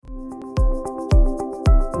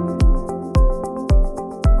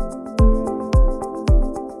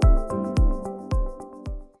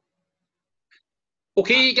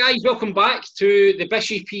Okay, guys, welcome back to the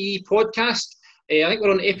Bishy PE podcast. I think we're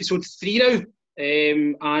on episode 3 now,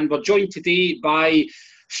 and we're joined today by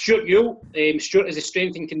Stuart Yule. Stuart is a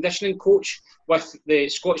strength and conditioning coach with the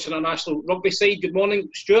Scottish International rugby side. Good morning,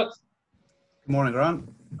 Stuart. Good morning, Grant.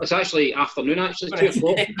 It's actually afternoon, 2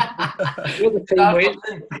 o'clock. Where the time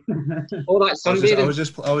went. All that sunbathing.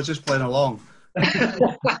 I was just playing along.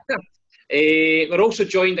 We're also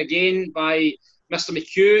joined again by Mr.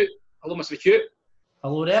 McHugh. Hello, Mr. McHugh.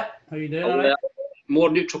 Hello there. How are you doing? All right? More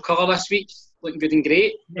neutral colour this week. Looking good and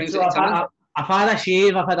great. So I've had a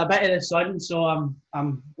shave. I've had a bit of the sun, so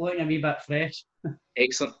I'm looking a wee bit fresh.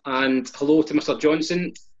 Excellent. And hello to Mr.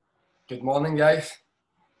 Johnson. Good morning, guys.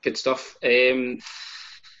 Good stuff.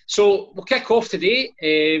 So we'll kick off today.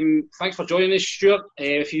 Thanks for joining us, Stuart.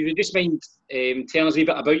 If you would just mind telling us a wee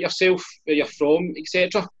bit about yourself, where you're from,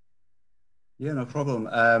 etc. Yeah, no problem.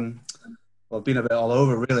 Well, I've been a bit all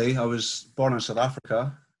over, really. I was born in South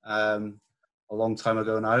Africa a long time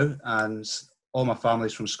ago now, and all my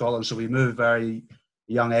family's from Scotland, so we moved very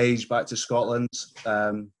young age back to Scotland.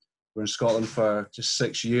 We're in Scotland for just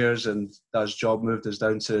 6 years, and Dad's job moved us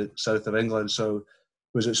down to south of England. So I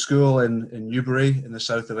was at school in Newbury in the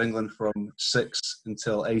south of England from 6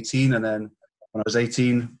 until 18, and then when I was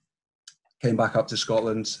 18, came back up to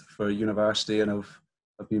Scotland for university, and I've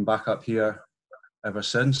been back up here ever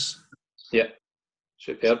since. Yeah,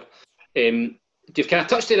 superb. You've kind of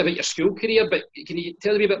touched on about your school career, but can you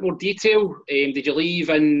tell me a bit more detail? Did you leave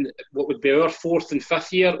in what would be our 4th and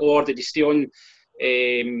 5th year, or did you stay on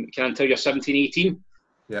until you're 17, 18?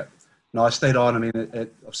 Yeah, no, I stayed on. I mean,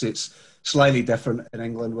 obviously it's slightly different in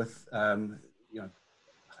England with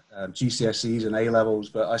GCSEs and A levels,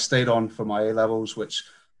 but I stayed on for my A levels, which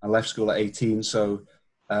I left school at 18. So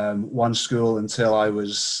one school until I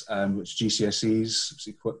was which GCSEs, it's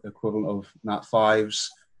the equivalent of Nat 5s,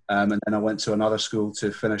 and then I went to another school to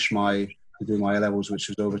do my A levels, which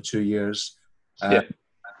was over 2 years.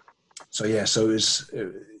 So it was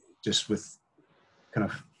just with kind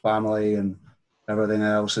of family and everything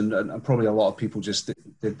else, and probably a lot of people just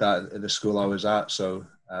did that at the school I was at. So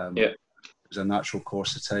it was a natural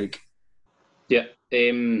course to take. Yeah.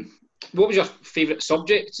 What was your favourite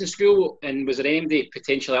subjects in school, and was there anybody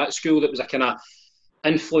potentially at school that was a kind of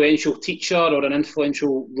influential teacher or an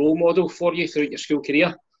influential role model for you throughout your school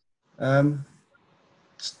career?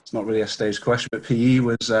 It's not really a staged question, but PE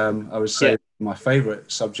was, I would say, my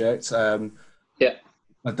favourite subject. My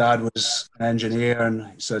dad was an engineer, and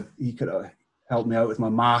he said he could help me out with my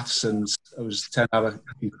maths, and I was tend to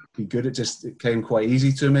be good. It came quite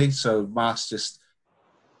easy to me. So maths just,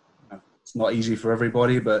 it's not easy for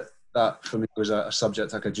everybody, but that for me was a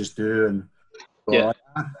subject I could just do and go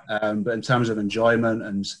on. But in terms of enjoyment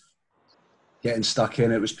and getting stuck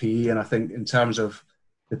in, it was PE. And I think in terms of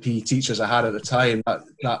the PE teachers I had at the time,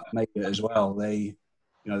 that made it as well. They,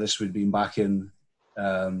 this would have been back in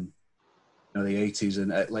the 80s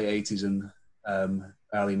and late 80s and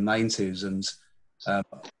early 90s, and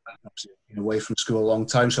obviously been away from school a long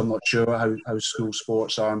time, so I'm not sure how school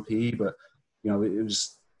sports are in PE, but it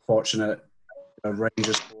was fortunate. A range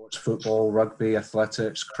of sports: football, rugby,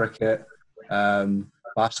 athletics, cricket,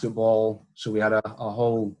 basketball. So we had a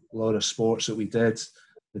whole load of sports that we did.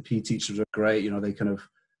 The PE teachers were great. They kind of,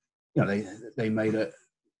 they made it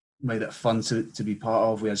fun to be part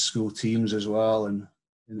of. We had school teams as well, and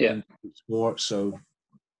in sports. So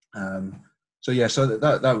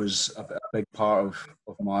that was a big part of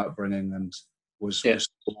my upbringing, and was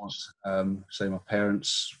sports. Say my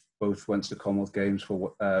parents both went to the Commonwealth Games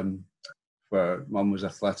where mum was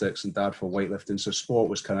athletics and dad for weightlifting. So sport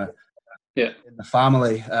was kind of in the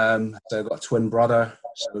family. So I've got a twin brother,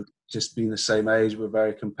 so just being the same age, we're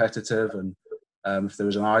very competitive. And if there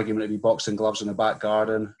was an argument, it'd be boxing gloves in the back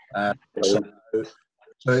garden. So it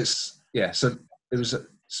was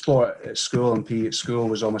sport at school, and PE at school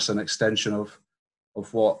was almost an extension of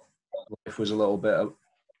what life was a little bit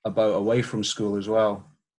about away from school as well.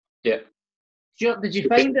 Yeah. Stuart, did you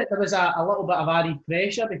find that there was a little bit of added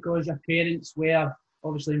pressure because your parents were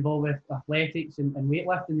obviously involved with athletics and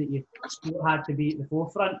weightlifting, that your sport had to be at the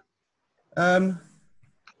forefront?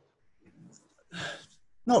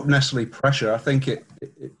 Not necessarily pressure. I think it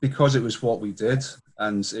because it was what we did,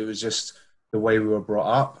 and it was just the way we were brought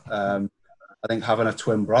up. I think having a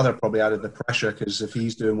twin brother probably added the pressure, because if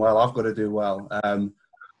he's doing well, I've got to do well. And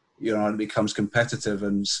it becomes competitive,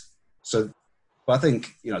 and so. But I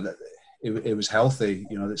think that it was healthy.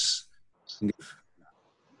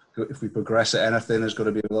 If we progress at anything, there's got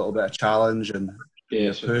to be a little bit of challenge and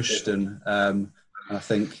pushed, and I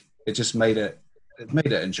think it just made it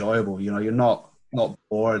enjoyable. You're not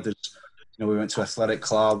bored. we went to athletic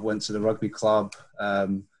club, went to the rugby club.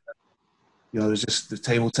 There's just the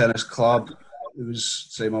table tennis club. It was,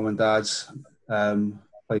 say, mum and dad's.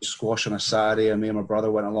 Played squash on a Saturday, and me and my brother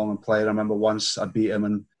went along and played. I remember once I beat him,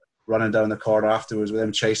 and running down the corridor afterwards with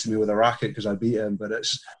him chasing me with a racket because I beat him. But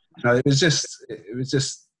it was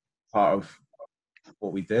just part of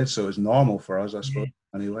what we did, so it was normal for us, I suppose.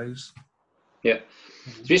 Anyways. Yeah.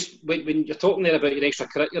 Just when you're talking there about your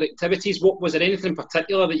extracurricular activities, was there anything in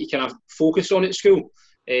particular that you kind of focused on at school?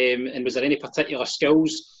 And was there any particular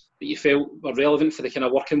skills that you felt were relevant for the kind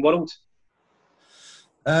of working world?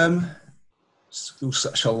 School's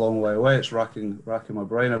such a long way away. It's racking my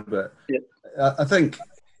brain a bit. Yeah. I think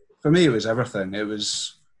for me it was everything. It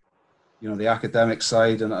was, the academic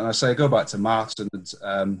side, and I say I go back to maths, and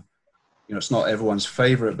it's not everyone's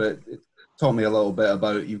favourite, but it taught me a little bit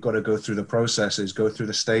about you've got to go through the processes, go through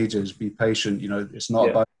the stages, be patient. It's not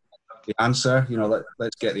about the answer.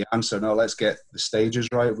 Let's get the answer. No, let's get the stages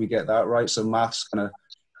right. If we get that right, so maths kind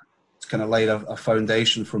of laid a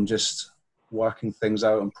foundation from just working things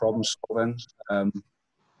out and problem solving.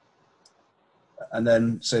 And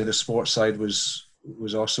then, say, the sports side was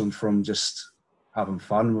awesome, from just having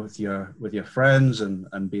fun with your friends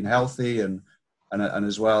and being healthy, and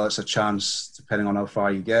as well, it's a chance depending on how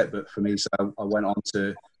far you get. But for me, so I went on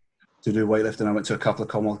to do weightlifting. I went to a couple of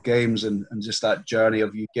Commonwealth Games, and just that journey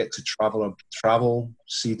of you get to travel,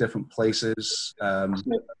 see different places,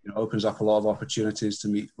 opens up a lot of opportunities to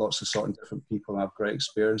meet lots of sort of different people and have great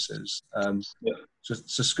experiences. So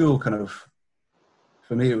school kind of,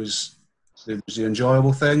 for me, it was the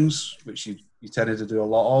enjoyable things, which you tended to do a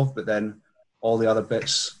lot of, but then all the other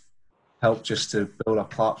bits help just to build a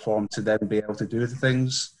platform to then be able to do the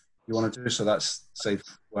things you want to do. So that's, say,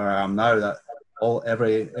 where I am now, that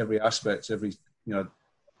every aspect,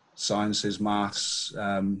 sciences, maths,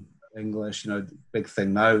 English, big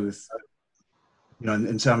thing now with,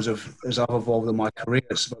 in terms of, as I've evolved in my career,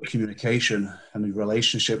 it's about communication and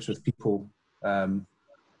relationships with people. And,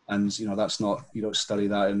 that's not, you don't study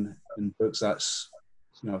that in books. That's,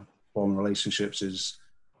 forming relationships is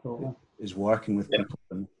working with people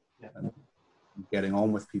and getting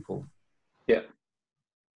on with people. Yeah.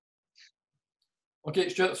 Okay,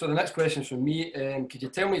 Stuart, so the next question is from me. Could you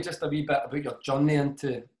tell me just a wee bit about your journey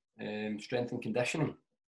into strength and conditioning?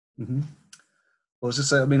 Mm-hmm. Well, as I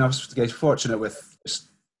say, I was fortunate with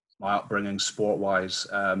my upbringing sport-wise,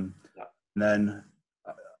 and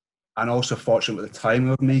also fortunate with the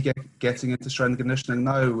timing of me getting into strength and conditioning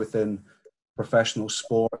now within professional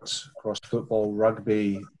sport, across football,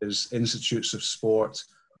 rugby, there's institutes of sport.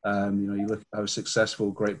 You look at how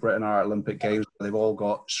successful Great Britain are at Olympic Games, they've all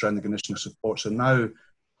got strength and conditioning support. So now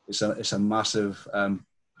it's a massive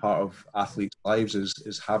part of athletes' lives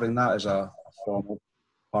is having that as a formal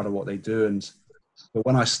part of what they do. But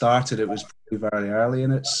when I started, it was pretty very early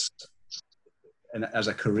as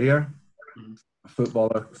a career. Mm-hmm.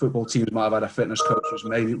 Football teams might have had a fitness coach,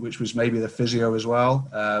 which was maybe the physio as well.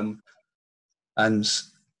 And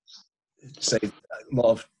say a lot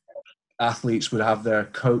of athletes would have their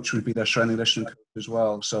coach would be their strength and conditioning coach as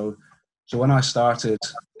well. So when I started,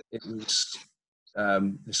 it was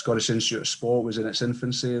the Scottish Institute of Sport was in its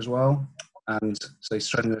infancy as well, and say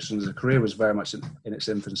strength and conditioning as a career was very much in its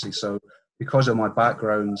infancy. So because of my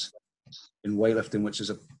background in weightlifting, which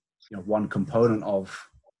is one component of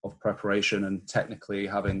preparation and technically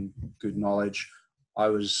having good knowledge, I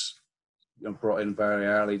was brought in very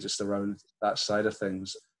early just around that side of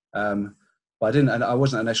things. But I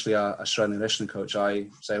wasn't initially a strength and conditioning coach. I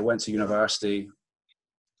went to university.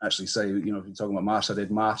 Actually, if you're talking about maths, I did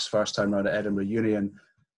maths first time around at Edinburgh Uni, and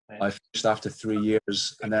I finished after 3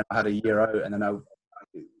 years, and then I had a year out, and then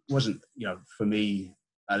it wasn't, for me,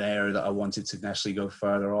 an area that I wanted to necessarily go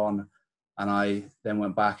further on. And I then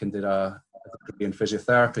went back and did a degree in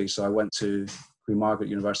physiotherapy. So I went to Queen Margaret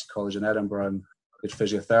University College in Edinburgh and did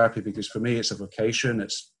physiotherapy, because for me, it's a vocation.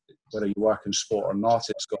 It's whether you work in sport or not,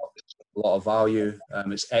 it's got a lot of value.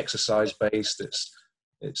 It's exercise based.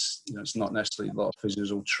 It's not necessarily a lot of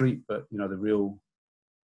physios will treat, but the real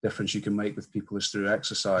difference you can make with people is through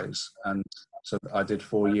exercise. And so I did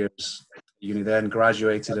 4 years at uni, then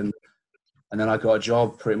graduated, and then I got a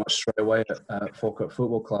job pretty much straight away at Falkirk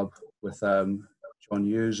Football Club with John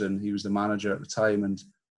Hughes, and he was the manager at the time. And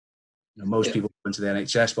most people went to the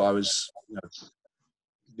NHS, but I was,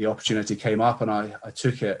 the opportunity came up and I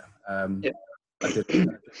took it. I did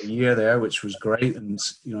a year there, which was great, and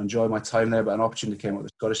enjoyed my time there. But an opportunity came up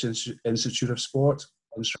with the Scottish Institute of Sport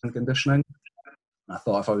and Strength and Conditioning. And I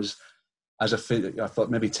thought if I was I thought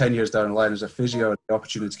maybe 10 years down the line as a physio, the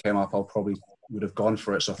opportunity came up, I probably would have gone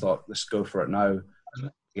for it. So I thought, let's go for it now.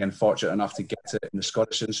 again, fortunate enough to get it in the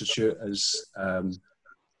Scottish Institute as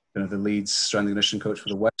the lead strength and conditioning coach for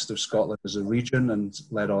the west of Scotland as a region, and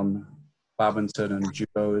led on badminton and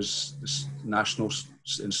judo as nationals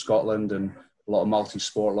in Scotland, and a lot of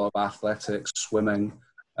multi-sport, a lot of athletics, swimming.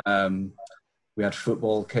 We had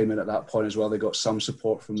football came in at that point as well. They got some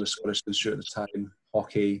support from the Scottish Institute at the time,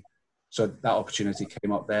 hockey. So that opportunity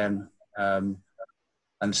came up then. And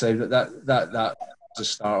so that was the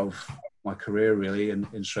start of my career really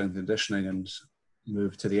in strength and conditioning, and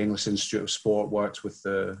moved to the English Institute of Sport, worked with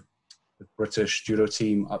the British judo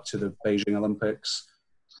team up to the Beijing Olympics.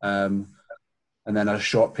 And then a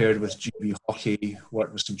short period with GB hockey,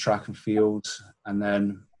 worked with some track and field, and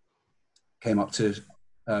then came up to,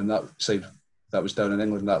 that was down in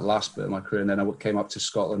England, that last bit of my career. And then I came up to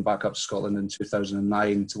Scotland, back up to Scotland in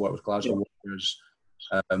 2009 to work with Glasgow Warriors,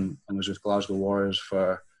 and was with Glasgow Warriors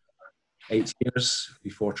for 8 years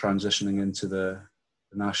before transitioning into the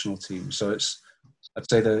national team. So I'd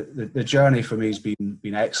say the journey for me has been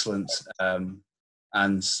excellent,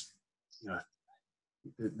 and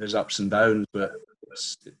there's ups and downs, but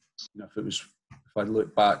if I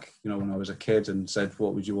look back, when I was a kid and said,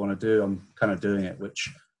 what would you want to do? I'm kind of doing it, which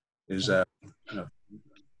is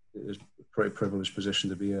is a pretty privileged position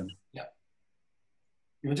to be in. Yeah.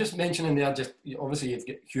 You were just mentioning there, obviously you've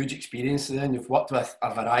got huge experience there, and you've worked with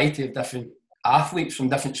a variety of different athletes from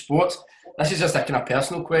different sports. This is just a kind of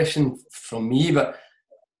personal question from me, but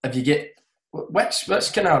if you get, which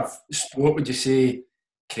kind of sport would you say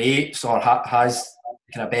creates or has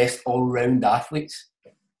kind of best all-round athletes?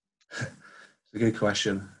 It's a good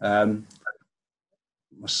question. My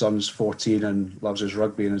son's 14 and loves his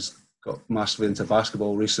rugby and has got massively into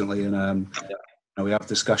basketball recently, and we have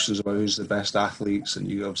discussions about who's the best athletes, and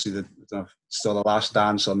you obviously still The Last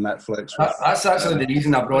Dance on Netflix. That's actually the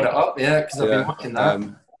reason I brought it up, because I've been watching that.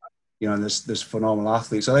 And there's phenomenal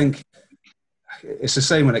athletes. I think it's the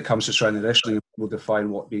same when it comes to strength and conditioning. People define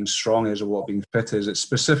what being strong is or what being fit is. It's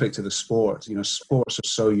specific to the sport. Sports are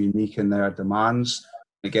so unique in their demands.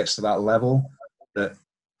 It gets to that level that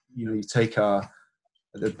you take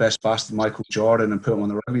the best bastard Michael Jordan and put him on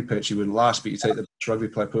the rugby pitch, he wouldn't last. But you take the best rugby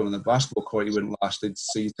player, put him on the basketball court, he wouldn't last.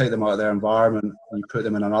 So you take them out of their environment and you put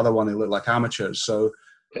them in another one, they look like amateurs. So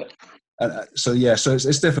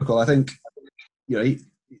it's difficult. I think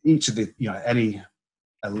each of the any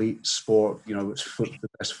elite sport, it's the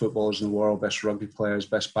best footballers in the world, best rugby players,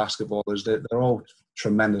 best basketballers. They're all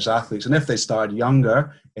tremendous athletes, and if they started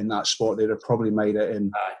younger in that sport, they'd have probably made it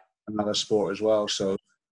in another sport as well. So.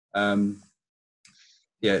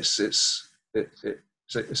 It's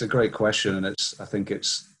a great question, and I think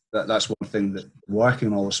that's one thing that working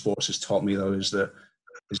in all the sports has taught me though is that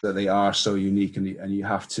they are so unique, and you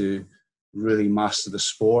have to really master the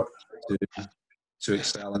sport to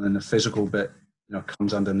excel, and then the physical bit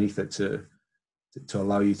comes underneath it to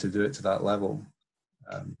allow you to do it to that level.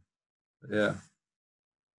 Okay,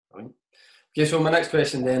 so my next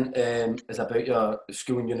question then is about your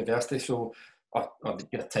school and university. So. Or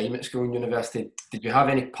your time at school and university, did you have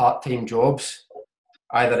any part-time jobs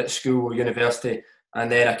either at school or university? And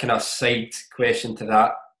then a kind of side question to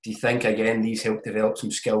that, do you think again these help develop some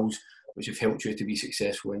skills which have helped you to be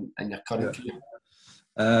successful in your current career?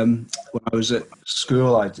 When I was at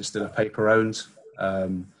school, I just did a paper round.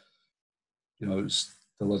 It was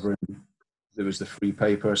delivering, there was the free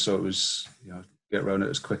paper, so it was get around it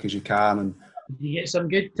as quick as you can. And did you get some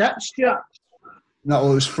good tips, Stuart? No,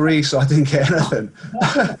 well, it was free, so I didn't get anything.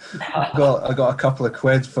 I got a couple of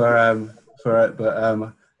quid for it, but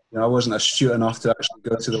I wasn't astute enough to actually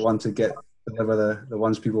go to the one to deliver the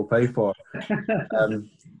ones people pay for. But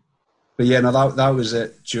yeah, no, that was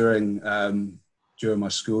it during my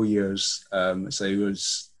school years. So it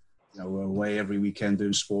was, we're away every weekend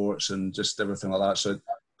doing sports and just everything like that. So it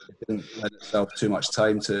didn't lend itself too much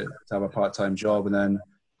time to have a part-time job. And then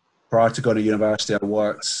prior to going to university, I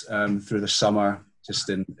worked through the summer just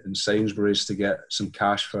in Sainsbury's to get some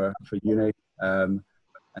cash for uni. And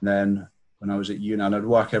then when I was at uni, and I'd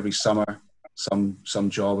work every summer, some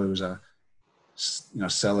job. It was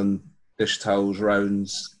selling dish towels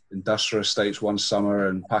round industrial estates one summer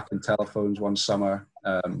and packing telephones one summer.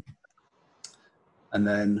 And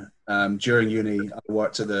then during uni, I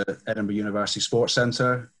worked at the Edinburgh University Sports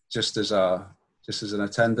Centre just as an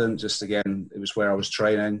attendant. Just again, it was where I was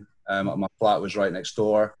training. My flat was right next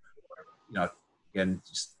door. Again,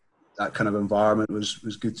 just that kind of environment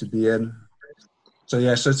was good to be in. So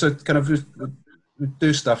yeah, so kind of we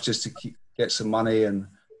do stuff just to get some money, and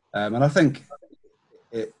I think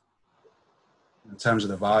it, in terms of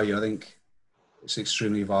the value, I think it's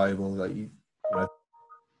extremely valuable. Like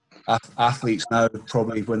athletes now,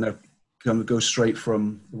 probably when they're go straight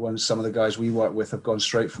from some of the guys we work with have gone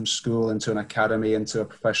straight from school into an academy, into a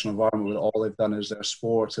professional environment where all they've done is their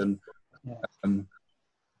sport. And,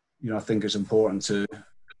 I think it's important to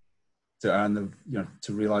earn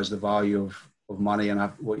to realize the value of money and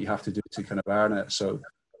what you have to do to kind of earn it. So,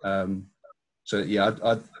 I'd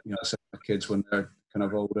say my kids, when they're kind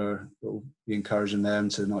of older, it'll be encouraging them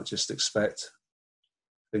to not just expect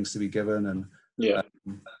things to be given. And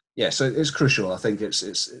so it's crucial. I think it's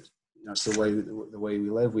the way we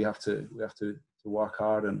live. We have to work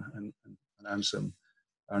hard and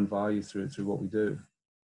earn value through what we do.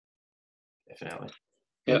 Definitely.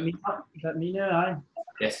 Is that me now? Aye.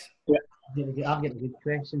 Yes. Yeah. I'll get a good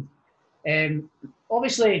question.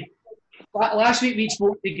 Obviously, last week we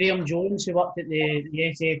spoke to Graham Jones, who worked at the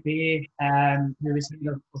SFA, who was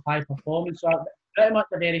head of high performance. So pretty much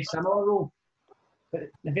a very similar role. But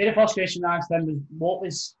the very first question I asked him was, what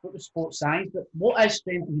was sports science? But what is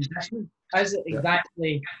strength and conditioning? Is it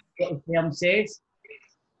exactly what the term says?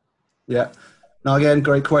 Yeah. Now, again,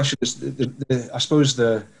 great question. I suppose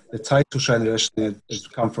the title strength and conditioning has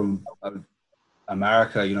come from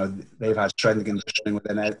America. They've had strength and conditioning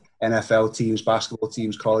within NFL teams, basketball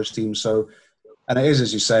teams, college teams. So, and it is,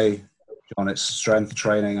 as you say, John, it's strength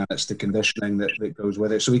training and it's the conditioning that goes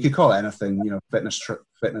with it. So we could call it anything,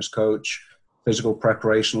 fitness coach, physical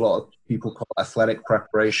preparation. A lot of people call it athletic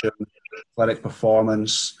preparation, athletic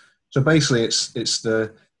performance. So basically it's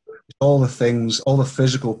all the things, all the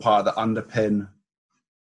physical part that underpin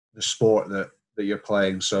the sport that you're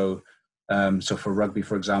playing. So for rugby,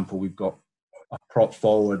 for example, we've got a prop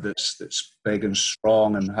forward that's big and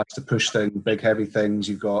strong and has to push things, big heavy things.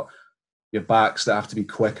 You've got your backs that have to be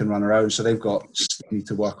quick and run around. So they need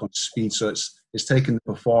to work on speed. So it's taking the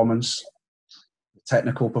performance, the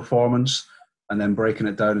technical performance, and then breaking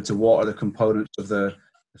it down into what are the components of the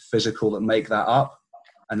physical that make that up.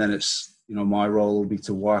 And then it's, my role will be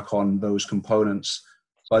to work on those components.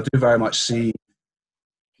 So I do very much see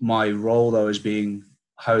my role, though, as being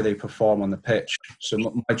how they perform on the pitch. So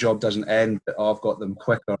my job doesn't end that, I've got them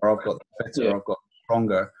quicker, or I've got them fitter, or I've got them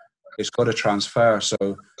stronger. It's got to transfer.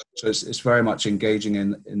 So it's very much engaging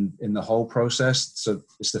in the whole process. So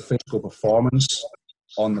it's the physical performance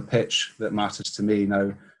on the pitch that matters to me.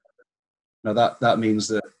 Now that means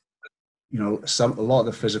that a lot of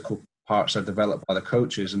the physical parts are developed by the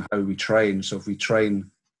coaches and how we train. So if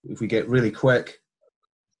we get really quick,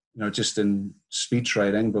 just in speed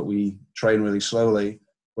training, but we train really slowly,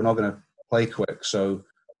 we're not going to play quick. So,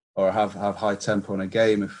 or have high tempo in a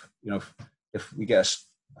game. If we get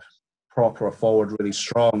a prop or a forward really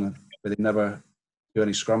strong, but they never do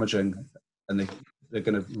any scrummaging, and they're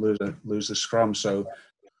going to lose the scrum. So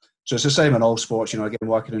it's the same in all sports. Again,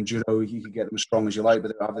 working in judo, you can get them as strong as you like, but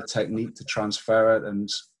they don't have the technique to transfer it and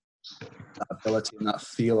that ability and that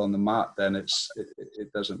feel on the mat. Then it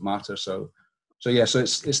doesn't matter. So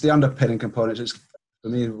it's the underpinning components. For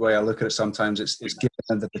me, the way I look at it sometimes, it's giving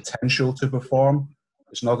them the potential to perform.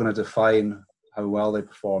 It's not going to define how well they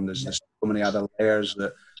perform. There's so many other layers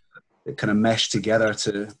that kind of mesh together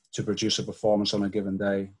to produce a performance on a given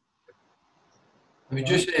day. Would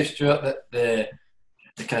you say, Stuart, that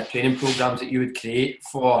the kind of training programs that you would create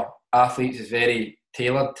for athletes is very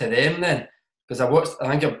tailored to them then? Because I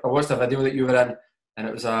watched a video that you were in, and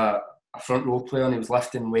it was a front row player, and he was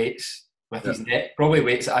lifting weights with his neck, probably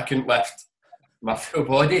weights that I couldn't lift my full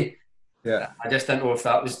body. Yeah. I just didn't know if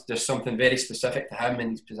that was just something very specific to him in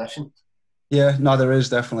his position. Yeah, no, there is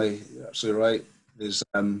definitely. You're absolutely right. There's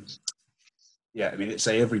it's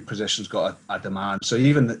every position's got a demand. So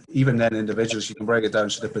even then, individuals, you can break it down.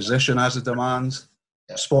 So the position has a demand,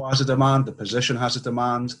 the sport has a demand, the position has a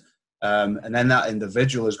demand, and then that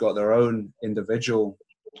individual has got their own individual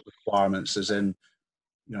requirements. As in,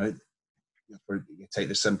 you take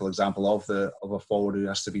the simple example of a forward who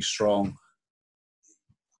has to be strong,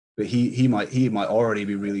 but he might already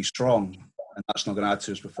be really strong, and that's not going to add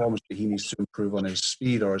to his performance. But he needs to improve on his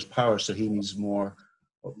speed or his power, so he needs more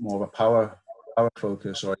of a power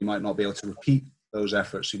focus, or he might not be able to repeat those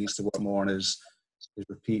efforts. He needs to work more on his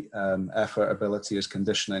repeat effort ability, his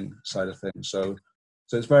conditioning side of things. So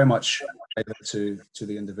it's very much to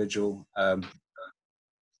the individual.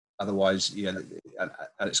 Otherwise,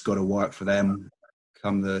 it's got to work for them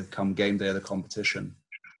come game day of the competition.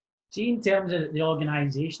 See, in terms of the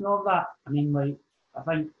organisation of that, I mean, I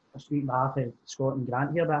think I speak on behalf of Scott and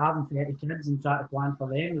Grant here, but having 30 kids and trying to plan for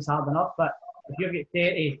them is hard enough. But if you've got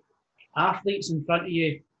 30 athletes in front of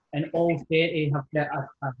you and all 30 have got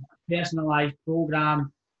a personalised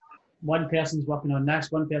programme, one person's working on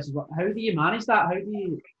this, one person's working, how do you manage that? How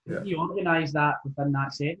do you organise that within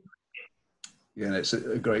that setting? Yeah, it's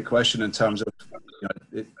a great question in terms of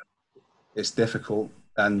it's difficult.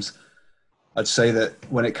 And I'd say that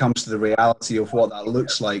when it comes to the reality of what that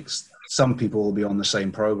looks like, some people will be on the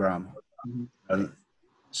same program. Mm-hmm. And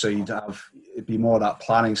so it'd be more that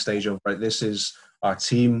planning stage of, right, this is our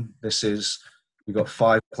team. We've got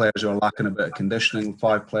 5 players who are lacking a bit of conditioning,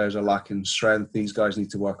 5 players are lacking strength. These guys need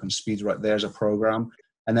to work on speed, right? There's a program.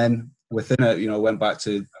 And then within it, went back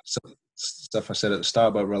to some stuff I said at the start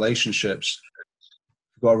about relationships.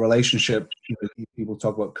 We've got a relationship, people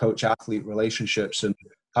talk about coach-athlete relationships, and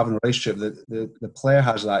having a relationship, the player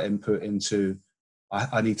has that input into,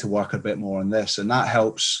 I need to work a bit more on this. And that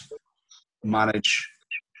helps manage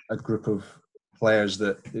a group of players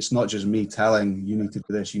that it's not just me telling, you need to do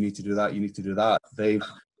this, you need to do that, you need to do that. They've,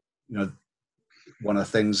 one of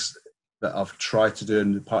the things that I've tried to do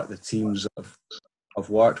in part of the teams I've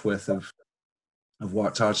worked with, have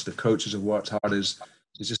worked hard, so the coaches have worked hard, is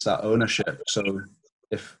just that ownership. So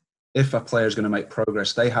if a player is going to make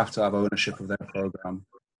progress, they have to have ownership of their program.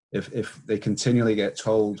 If they continually get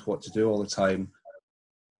told what to do all the time,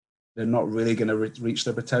 they're not really going to reach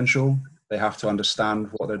their potential. They have to understand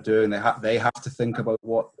what they're doing. They have to think about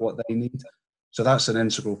what they need. So that's an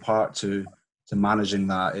integral part to managing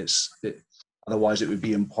that. Otherwise, it would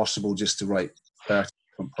be impossible just to write 30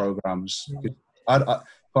 different programs. If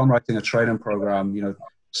I'm writing a training program,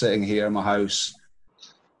 sitting here in my house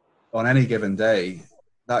on any given day,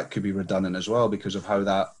 that could be redundant as well because of how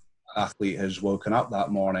that athlete has woken up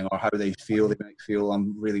that morning or how they feel. They might feel,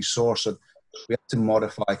 I'm really sore. So we have to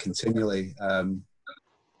modify continually,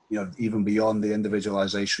 even beyond the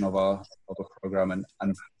individualization of a program.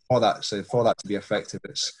 And for that to be effective,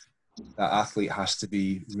 that athlete has to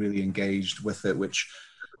be really engaged with it, which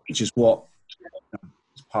is what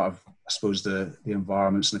is part of, I suppose, the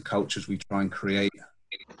environments and the cultures we try and create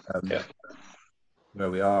where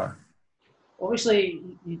we are. Obviously,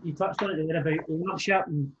 you touched on it there about ownership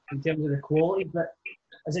in terms of the quality, but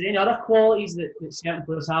is there any other qualities that certain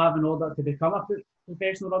players have in order to become a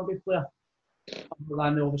professional rugby player?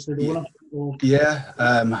 Other than obviously the ownership? Yeah.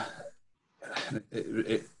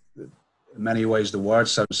 In many ways, the word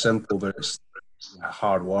sounds simple, but it's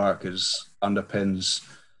hard work underpins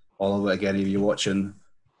all of it. Again, if you're watching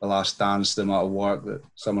The Last Dance, the amount of work that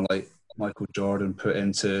someone like Michael Jordan put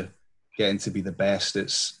into getting to be the best,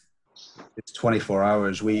 it's 24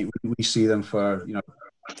 hours. We see them for,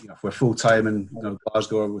 if we're full time in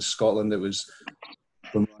Glasgow or with Scotland, it was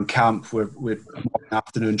when we're on camp, we're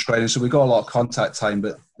afternoon training. So we've got a lot of contact time,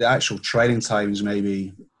 but the actual training times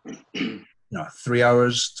maybe 3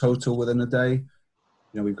 hours total within a day.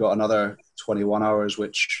 We've got another 21 hours,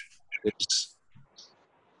 which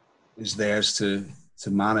is theirs to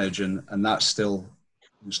manage, and that's still,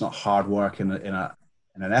 it's not hard work in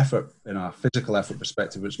a physical effort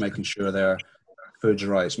perspective. It's making sure their food's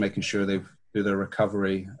right. It's making sure they do their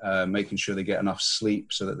recovery, making sure they get enough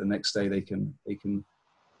sleep so that the next day they can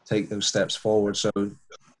take those steps forward. So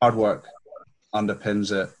hard work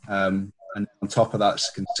underpins it, and on top of that,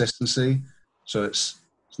 it's consistency. So it's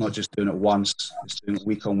not just doing it once; it's doing it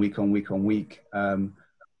week on week on week on week.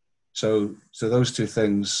 So those two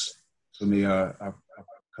things for me are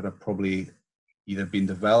kind of probably either been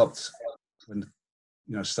developed when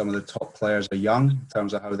some of the top players are young in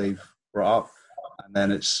terms of how they've brought up, and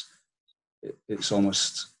then it's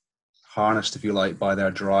almost harnessed, if you like, by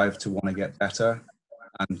their drive to want to get better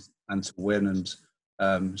and to win,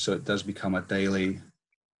 and so it does become a daily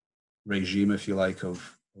regime, if you like,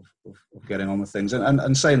 of getting on with things.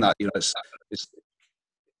 And saying that, it's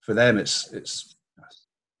for them, it's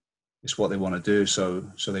what they want to do, so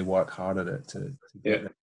they work hard at it to get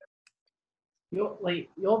there. You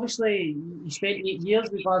obviously spent 8 years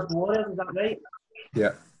with Glasgow Warriors, is that right?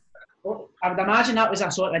 Yeah. Well, I would imagine that was a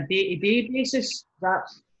sort of day-to-day basis.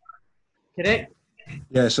 That's correct?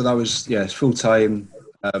 Yeah, so that was full time.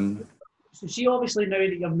 So see, obviously now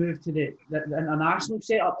that you've moved to the international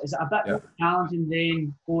setup, is it a bit more challenging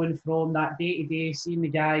then going from that day-to-day, seeing the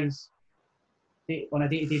guys on a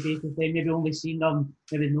day-to-day basis, then maybe only seeing them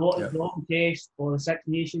maybe not at the long test or the Six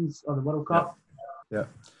Nations or the World Cup?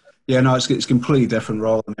 Yeah, no, it's a completely different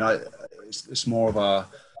role. I mean, it's more of a,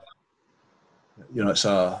 it's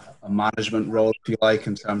a management role, if you like,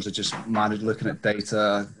 in terms of just looking at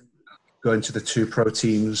data, going to the 2 pro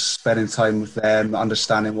teams, spending time with them,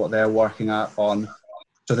 understanding what they're working on.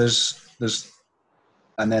 So there's,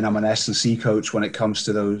 and then I'm an S&C coach when it comes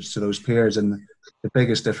to those peers. And the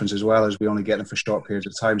biggest difference as well is we only get them for short periods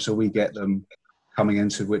of time. So we get them coming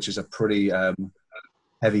into, which is a pretty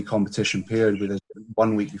heavy competition period with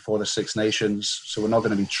 1 week before the Six Nations. So we're not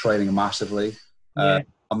going to be training massively.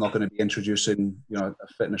 I'm not going to be introducing, a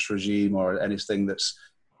fitness regime or anything that's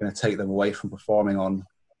going to take them away from performing on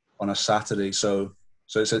on a Saturday. So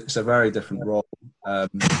it's a very different role.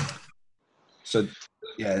 So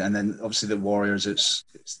yeah, and then obviously the Warriors, it's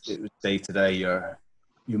day to day.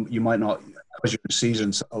 You might not, because you're in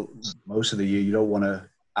season most of the year, you don't want to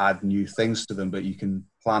add new things to them, but you can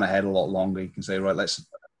plan ahead a lot longer. You can say, right, let's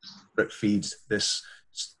drip feed this,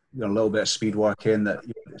 a little bit of speed work in that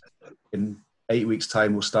in 8 weeks'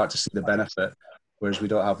 time we'll start to see the benefit, whereas we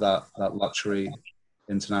don't have that luxury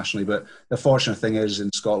internationally. But the fortunate thing is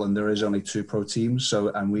in Scotland there is only 2 pro teams, so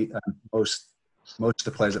and most of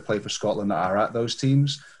the players that play for Scotland are at those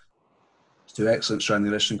teams. There's 2 excellent strength and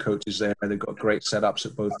conditioning coaches there. They've got great setups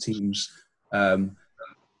at both teams, and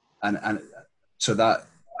so that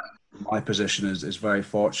my position is very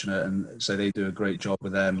fortunate, and so they do a great job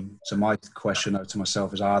with them. So my question out to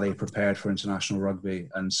myself is, are they prepared for international rugby?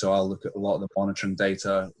 And so I'll look at a lot of the monitoring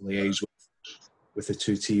data, liaise with the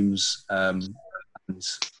 2 teams, and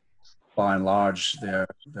by and large they're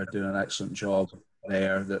doing an excellent job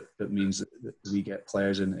there. That means that we get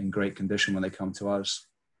players in great condition when they come to us.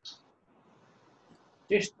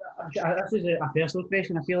 Just this is a personal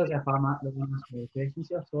question. I feel as if I'm at the one questions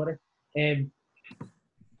here. Sorry.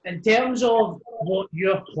 In terms of what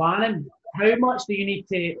you're planning, how much do you need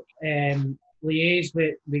to liaise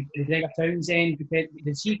with Gregor Townsend?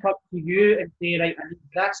 Does he come to you and say, right, I need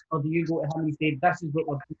this, or do you go to him and say, this is what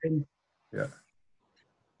we're doing? Yeah.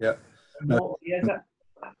 No, is it?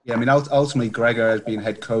 Yeah, I mean, ultimately, Gregor, as being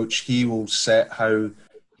head coach, he will set how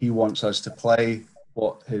he wants us to play,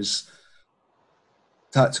 what his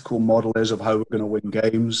tactical model is of how we're going to win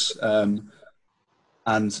games. And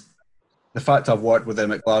the fact I've worked with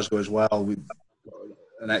him at Glasgow as well, we've got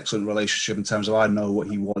an excellent relationship in terms of I know what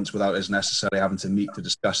he wants without us necessarily having to meet to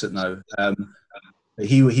discuss it now.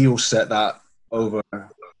 He will set that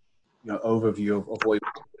overview of what he,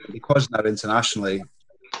 because now internationally,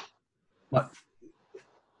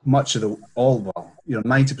 much of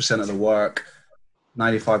 90% of the work,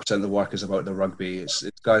 95% of the work is about the rugby. It's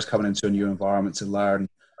guys coming into a new environment to learn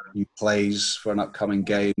new plays for an upcoming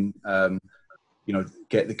game.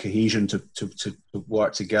 Get the cohesion to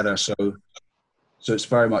work together. So it's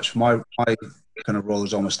very much my kind of role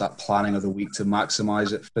is almost that planning of the week to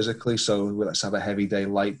maximise it physically. So let's have a heavy day,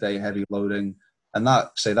 light day, heavy loading, and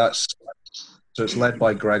so it's led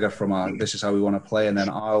by Gregor from this is how we want to play, and then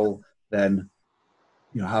I'll then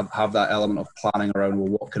have that element of planning around,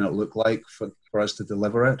 well, what can it look like for us to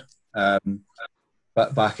deliver it.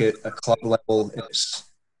 But back at a club level,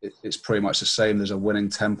 it's pretty much the same. There's a winning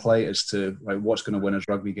template as to what's going to win us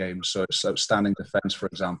rugby games. So it's outstanding defence, for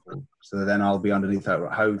example. So then I'll be underneath that.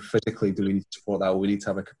 How physically do we need to support that? Well, we need to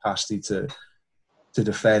have a capacity to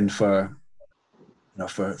defend for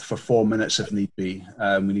 4 minutes if need be.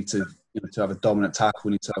 We need to have a dominant tackle.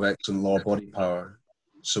 We need to have excellent lower body power.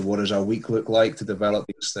 So what does our week look like to develop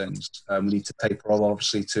these things? We need to taper off,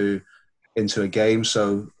 obviously, into a game.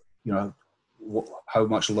 So how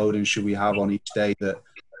much loading should we have on each day that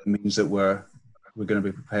means that we're going to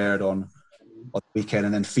be prepared on the weekend,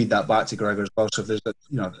 and then feed that back to Gregor as well. So if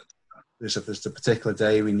there's a particular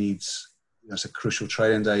day we need, it's a crucial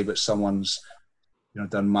training day, but someone's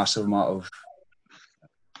done massive amount of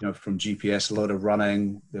from GPS, a load of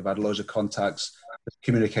running, they've had loads of contacts. The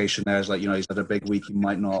communication there is he's had a big week, he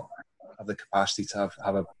might not have the capacity to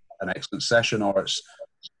have an excellent session, or it's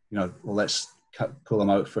well, let's pull them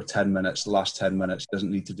out for 10 minutes. The last 10 minutes doesn't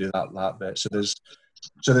need to do that bit. So there's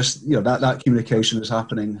that communication is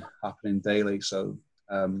happening daily. So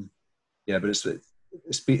but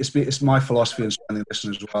it's my philosophy in strength and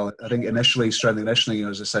conditioning as well. I think initially strength and conditioning,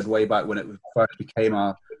 as I said way back when it first became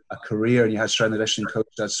a career, and you had strength and conditioning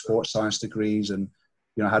coaches that had sports science degrees, and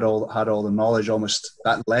had all the knowledge, almost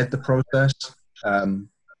that led the process.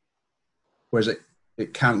 Whereas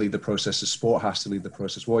it can't lead the process. The sport has to lead the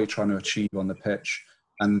process. What are you trying to achieve on the pitch?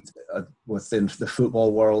 And within the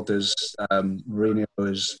football world, Mourinho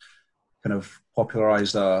has kind of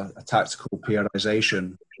popularised a tactical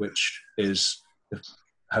periodisation, which is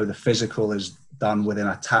how the physical is done within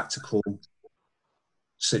a tactical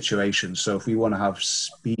situation. So if we want to have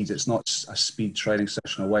speed, it's not a speed training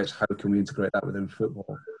session away. It's how can we integrate that within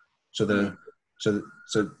football? So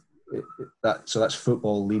that's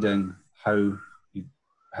football leading how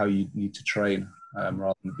you need to train,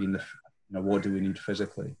 rather than being what do we need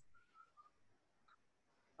physically.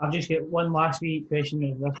 I'll just get one last wee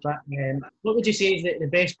question with that. What would you say is the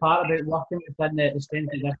best part about working within the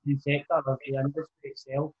strength and conditioning sector of the industry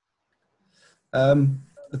itself?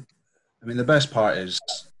 The best part is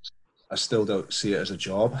I still don't see it as a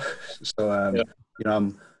job. So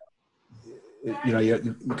you're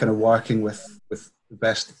kind of working with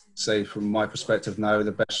best, say from my perspective now,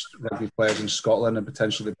 the best rugby players in Scotland, and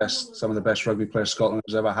potentially some of the best rugby players Scotland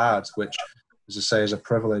has ever had, which, as I say, is a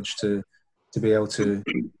privilege to be able to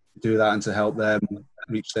do that and to help them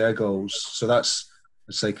reach their goals. So that's,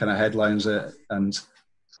 I'd say, kind of headlines it. And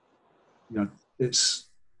it's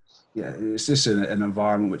just an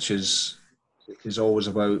environment which is always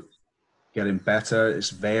about getting better. It's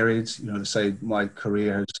varied. To say my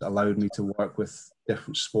career has allowed me to work with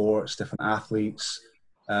different sports, different athletes.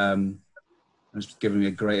 It's given me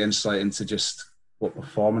a great insight into just what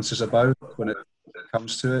performance is about when it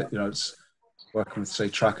comes to it. It's working with, say,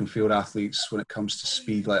 track and field athletes when it comes to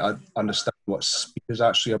speed. Like, I understand what speed is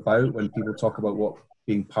actually about when people talk about what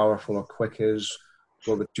being powerful or quick is.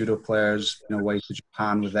 Work with judo players, away to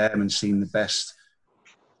Japan with them and seeing the best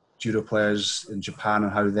judo players in Japan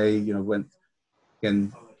and how they, went,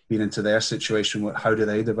 again, being into their situation, how do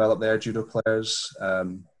they develop their judo players?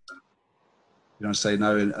 Say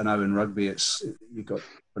now in rugby, you've got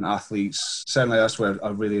different athletes. Certainly, that's where I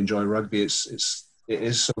really enjoy rugby. It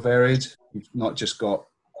is so varied. You've not just got,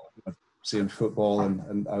 seeing football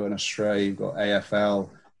and out in Australia, you've got AFL.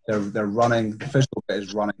 They're running. The physical bit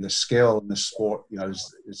is running. The skill in the sport,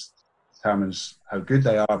 is determines how good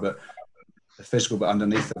they are. But the physical bit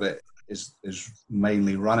underneath of it is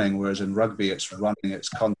mainly running. Whereas in rugby, it's running, it's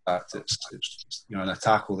contact, it's in a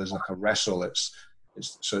tackle, there's like a wrestle.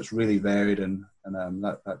 So it's really varied, and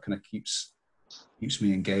that kind of keeps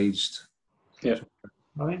me engaged. Yeah.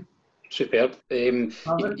 Right. Superb.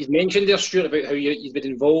 You've mentioned there, Stuart, about how you've been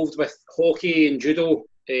involved with hockey and judo,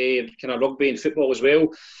 kind of rugby and football as well.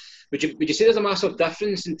 Would you say there's a massive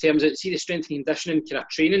difference in terms of the strength and conditioning kind of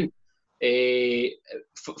training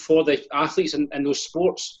for the athletes in those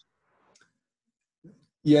sports?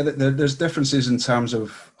 Yeah, there's differences in terms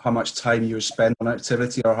of how much time you would spend on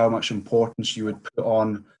activity or how much importance you would put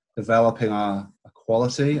on developing a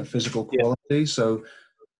physical quality. Yeah. So,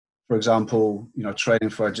 for example,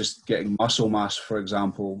 training for just getting muscle mass, for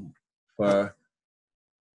example, for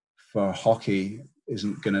hockey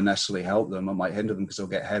isn't going to necessarily help them. It might hinder them because they'll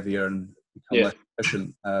get heavier and become less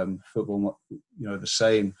efficient. Football, the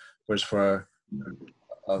same. Whereas for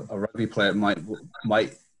a rugby player, it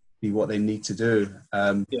might be what they need to do.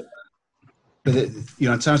 But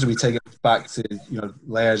in terms of, we take it back to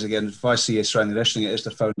layers again. If I see a strength and conditioning, it is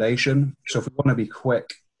the foundation. So if we want to be quick,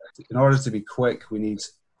 in order to be quick, we need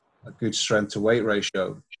a good strength to weight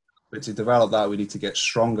ratio. But to develop that, we need to get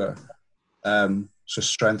stronger. So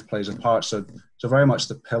strength plays a part. So very much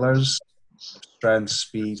the pillars: strength,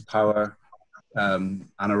 speed, power,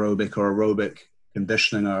 anaerobic or aerobic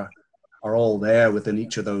conditioning are all there within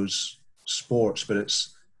each of those sports. But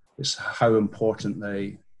it's how important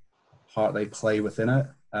part they play within it.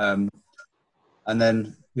 And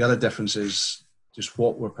then the other difference is just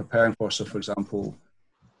what we're preparing for. So, for example,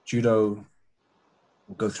 judo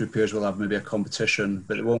will go through periods we'll have maybe a competition,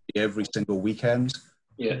 but it won't be every single weekend.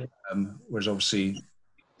 Yeah. Whereas obviously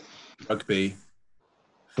rugby,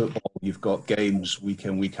 football, you've got games week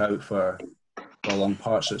in, week out for a long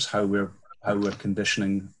part. So it's how we're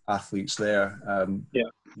conditioning athletes there.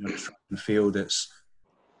 Track and field, it's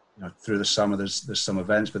through the summer there's some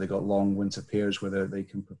events, but they've got long winter periods where they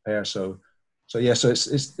can prepare. So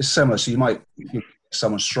it's similar. So if you make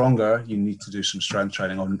someone stronger, you need to do some strength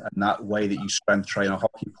training and that way that you strength train a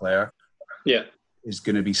hockey player is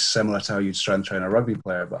going to be similar to how you'd strength train a rugby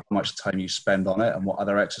player, but how much time you spend on it and what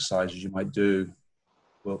other exercises you might do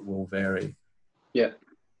will vary. Yeah.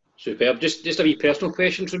 Superb. Just a wee personal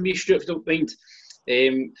question from me, Stuart, if you don't mind.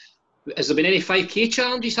 Has there been any 5K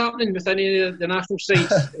challenges happening with any of the national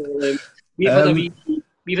sites? We've had a wee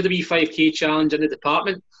 5K challenge in the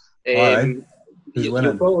department. All right. Who's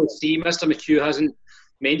winning? You'll probably see Mr. McHugh hasn't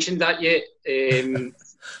mentioned that yet. Seeing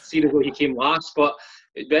as though he came last, but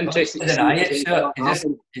it'd be interesting to see.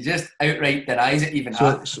 He just outright denies it even.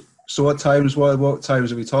 So what times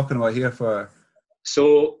are we talking about here for?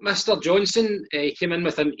 So Mr. Johnson came in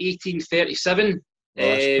with an 18:37.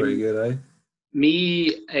 That's pretty good, eh?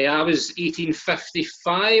 Me, I was 18:55,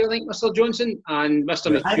 I think, Mr. Johnson, and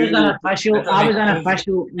Mr. McHugh. I was an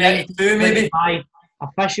official 92 maybe.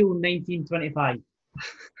 Official 1925.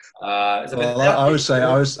 I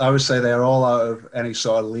would say they're all out of any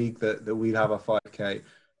sort of league that we'd have a 5K.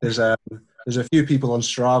 There's a few people on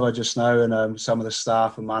Strava just now, and some of the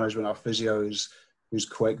staff and management, our physio who's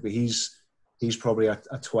quick, but he's probably a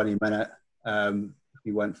 20-minute. If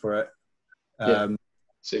he went for it.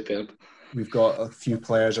 Superb. We've got a few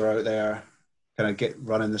players are out there kind of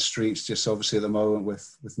running the streets, just obviously at the moment with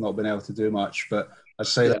not being able to do much. But I'd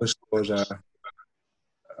say those scores are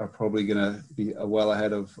are probably going to be well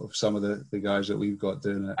ahead of some of the guys that we've got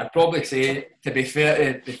doing it. I'd probably say, to be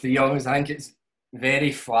fair to the youngs, I think it's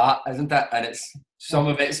very flat, isn't it? And some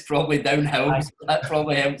of it's probably downhill, so that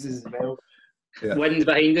probably helps as well. Yeah. Wind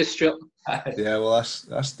behind us, Stuart. Yeah, well,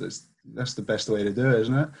 that's the best way to do it,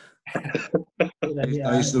 isn't it?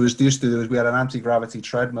 We had an anti-gravity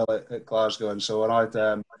treadmill at Glasgow, and so when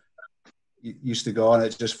I'd used to go on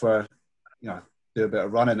it just for, do a bit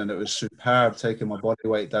of running, and it was superb, taking my body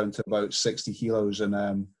weight down to about 60 kilos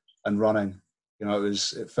and running.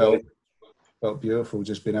 It felt beautiful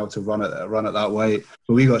just being able to run at that weight.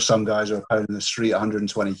 But we got some guys who are pounding the street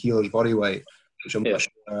 120 kilos body weight, which I'm not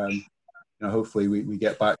sure. Hopefully we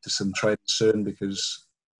get back to some training soon, because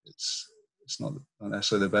it's not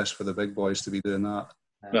necessarily the best for the big boys to be doing that.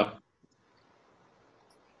 No.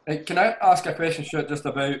 Can I ask a question, Stuart, just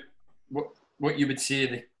about what you would say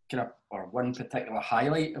the kind of, or one particular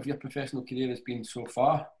highlight of your professional career has been so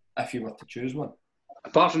far, if you were to choose one?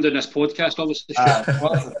 Apart from doing this podcast, obviously. After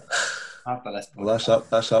this podcast. Well,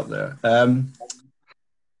 that's up there.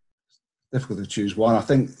 Difficult to choose one. I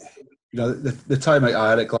think the time I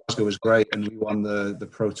had at Glasgow was great, and we won the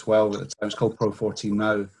Pro 12 at the time. It's called Pro 14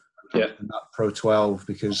 now. Yeah. And that Pro 12,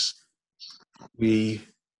 because at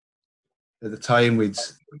the time we'd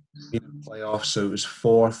been in the playoffs, so it was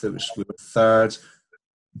fourth. We were third.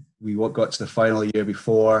 We got to the final year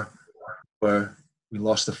before, where we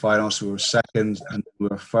lost the final, so we were second, and we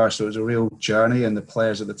were first. So it was a real journey, and the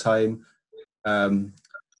players at the time, Al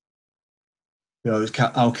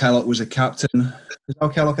Kellogg was a captain. Is Al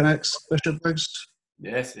Kellogg an ex-Bishopbriggs?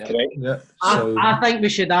 Yes, yeah. Yeah. So, I think we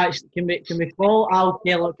should actually can we call Al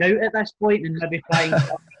Kellogg out at this point and maybe find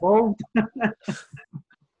involved?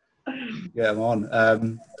 Yeah, I'm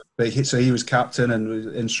on. So he was captain and was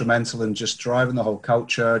instrumental in just driving the whole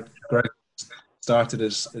culture. Greg started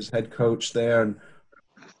as head coach there, and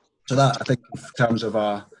so that, I think, in terms of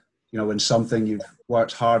when something you've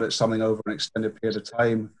worked hard at something over an extended period of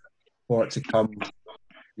time, for it to come,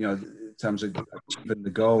 in terms of achieving the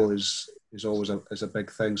goal is always a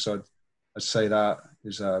big thing. So I'd say that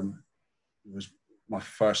it was my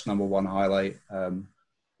first number one highlight. I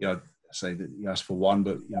say that you asked for one,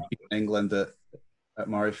 but beating England at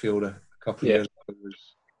Murrayfield a couple of years ago was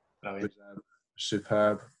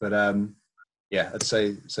superb. But I'd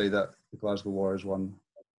say that the Glasgow Warriors won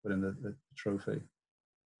winning the trophy.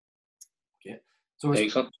 Okay, so we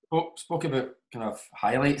spoke about kind of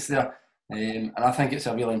highlights there, and I think it's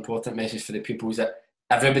a really important message for the people, is that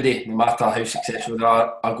everybody, no matter how successful they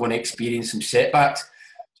are going to experience some setbacks.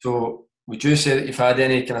 So would you say that you've had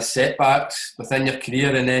any kind of setbacks within your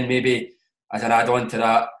career, and then maybe as an add-on to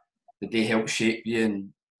that, did they help shape you,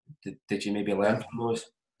 and did you maybe learn from those?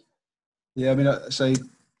 Yeah, I mean, I say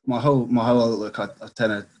my whole outlook, I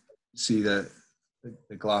tend to see the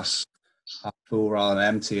glass half full rather than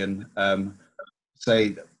empty, and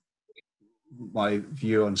say my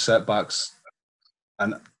view on setbacks,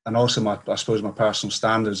 and also I suppose my personal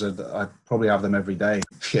standards are that I probably have them every day.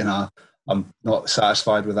 I'm not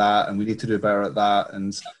satisfied with that, and we need to do better at that.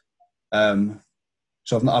 And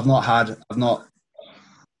so I've not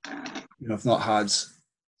had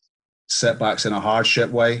setbacks in a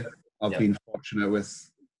hardship way. I've been fortunate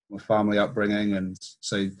with my family upbringing, and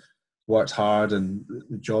worked hard and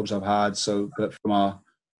the jobs I've had. So, but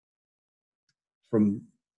from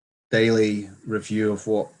daily review of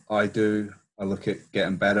what I do, I look at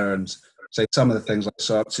getting better, and say some of the things I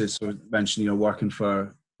saw up to. So I mentioned, working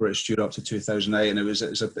for British Judo up to 2008, and it was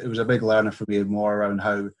a big learner for me, more around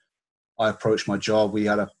how I approached my job. We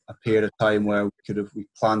had a period of time where we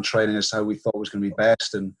planned training as to how we thought was going to be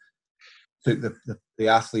best, and took the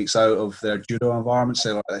athletes out of their judo environment.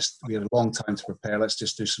 Say, we had a long time to prepare. Let's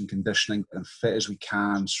just do some conditioning and fit as we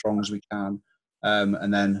can, strong as we can,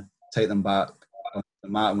 and then take them back on the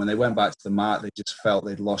mat. And when they went back to the mat, they just felt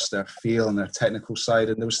they'd lost their feel and their technical side.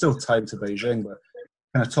 And there was still time to Beijing, but it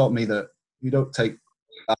kind of taught me that you don't take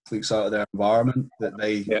athletes out of their environment, that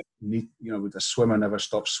they need, a swimmer never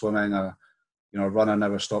stops swimming, a runner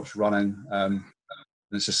never stops running. And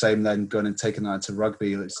it's the same then going and taking that into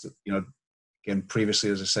rugby. It's, again,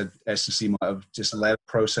 previously, as I said, S&C might have just led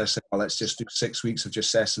processing. Well, let's just do 6 weeks of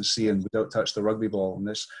just S&C and we don't touch the rugby ball.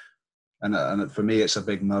 And for me, it's a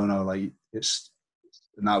big no-no. And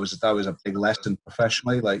that was a big lesson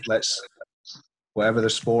professionally. Whatever the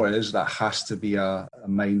sport is, that has to be a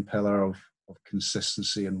main pillar of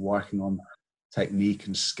consistency and working on technique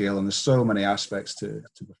and skill. And there's so many aspects to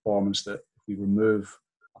performance that if we remove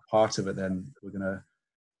a part of it, then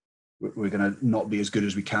we're gonna not be as good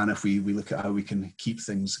as we can if we look at how we can keep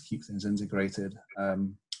things integrated.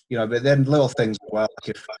 But then little things as well,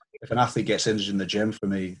 like if an athlete gets injured in the gym, for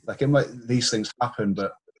me, like these things happen,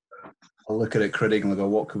 but I'll look at it critically and go,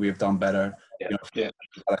 what could we have done better? You know, had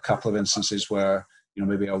a couple of instances where, you know,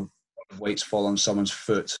 maybe a weight's fall on someone's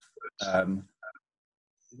foot.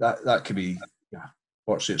 That could be,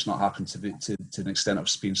 fortunately it's not happened to an extent of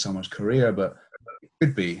being someone's career, but it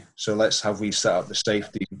could be. So have we set up the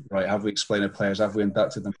safety right? Have we explained to players? Have we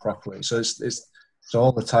inducted them properly? So it's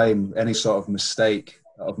all the time, any sort of mistake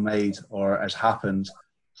that I've made or has happened,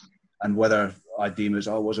 and whether I deem it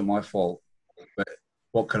wasn't my fault, but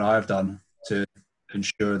what could I have done to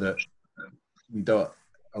ensure that we don't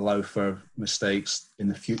allow for mistakes in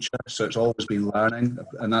the future? So it's always been learning,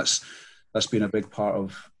 and that's been a big part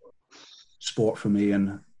of sport for me.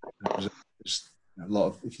 And there's a lot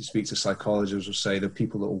of, if you speak to psychologists, will say the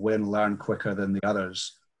people that will win learn quicker than the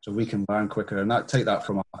others. So we can learn quicker, and take that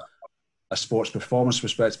from a sports performance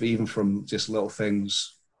perspective, but even from just little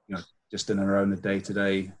things, you know, just in and around the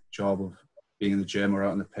day-to-day job of being in the gym or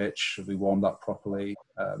out on the pitch. Have we warmed up properly?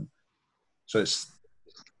 So it's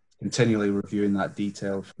continually reviewing that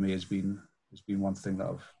detail for me has been one thing that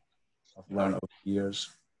I've learned over the years.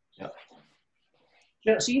 Yeah.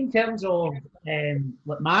 See, in terms of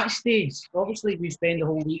like match days, obviously we spend the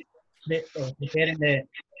whole week preparing the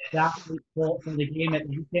athlete for the game at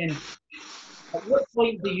the weekend. At what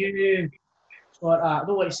point do you I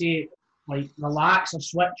don't want to say like relax or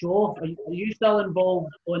switch off? Are you still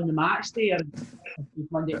involved on the match day, or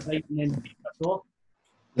Monday to Friday and then switch off?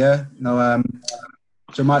 Yeah, no.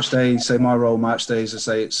 So match day, say my role match days, I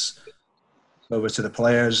say it's over to the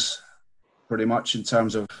players pretty much in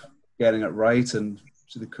terms of getting it right, and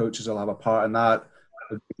so the coaches will have a part in that.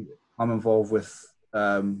 I'm involved with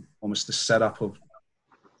almost the setup of,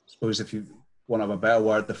 I suppose if you want to have a better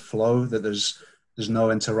word, the flow, that there's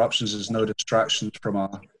no interruptions, there's no distractions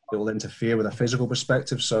that will interfere with a physical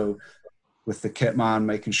perspective. So with the kit man,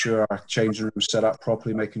 making sure our changing room is set up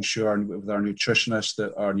properly, making sure with our nutritionist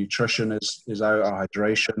that our nutrition is out, our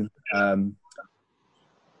hydration. You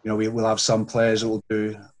know, we'll have some players that will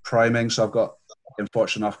do priming. So I've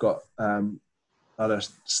got other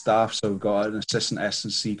staff. So we've got an assistant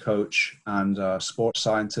S&C coach and a sports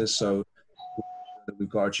scientist. So we've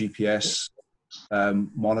got our GPS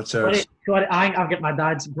monitors. Sorry, I've got my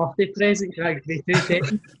dad's birthday present. Can I give me 2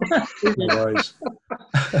 seconds? No worries.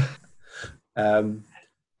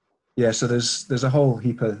 So there's a whole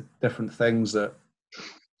heap of different things that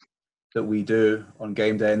we do on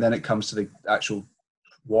game day, and then it comes to the actual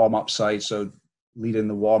warm-up side. So not leading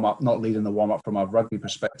the warm-up from a rugby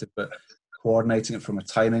perspective, but coordinating it from a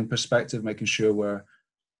timing perspective, making sure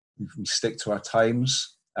we stick to our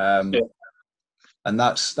times. And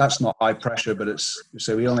that's not high pressure, but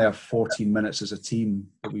so we only have 14 minutes as a team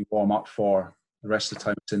that we warm up for. The rest of the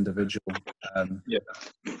time it's individual.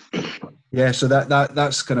 So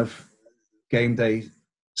that's kind of game day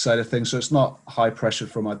side of things. So it's not high pressure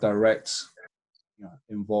from a direct,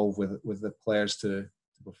 involved with the players to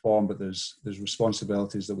perform, but there's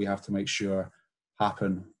responsibilities that we have to make sure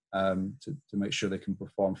happen to make sure they can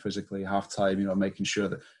perform physically. Half time, making sure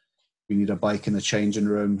that we need a bike in the changing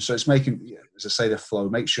room. So it's making, as I say, the flow.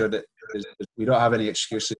 Make sure that we don't have any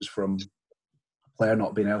excuses from a player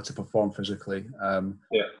not being able to perform physically.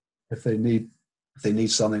 If they need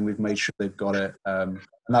something, we've made sure they've got it, and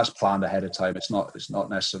that's planned ahead of time. It's not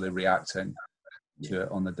necessarily reacting to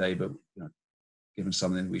it on the day, but given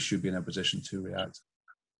something, we should be in a position to react.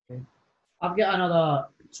 Okay. I've got another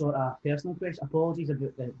sort of personal question. Apologies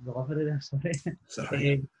about the delivery of this.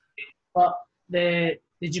 Sorry. But the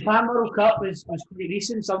Japan World Cup was pretty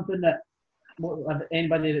recent, something that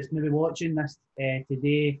anybody that's maybe watching this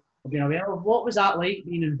today will be aware of. What was that like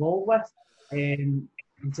being involved with in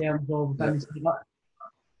terms of things?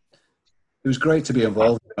 It was great to be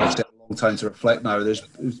involved. I've had a long time to reflect now. It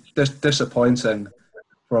was disappointing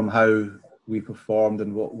from how we performed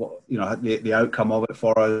and what the outcome of it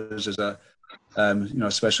for us as a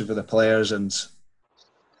especially for the players, and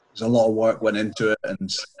there's a lot of work went into it, and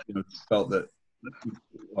felt that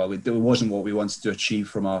it wasn't what we wanted to achieve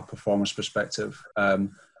from a performance perspective. But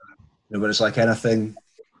it's like anything,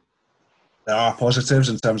 there are positives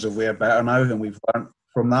in terms of we're better now and we've learned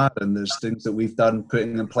from that, and there's things that we've done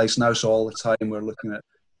putting in place now. So all the time we're looking at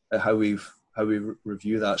how we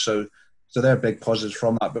review that. So they're big positives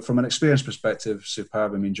from that. But from an experience perspective,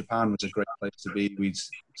 superb. I mean, Japan was a great place to be. We'd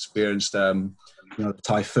experienced the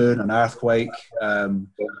typhoon, an earthquake,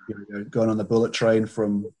 going on the bullet train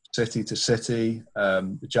from city to city.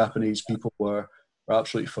 The Japanese people were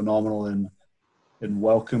absolutely phenomenal in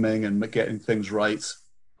welcoming and getting things right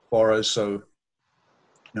for us. So,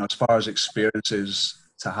 as far as experiences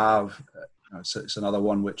to have, it's another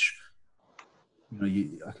one which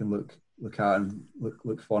I can look at and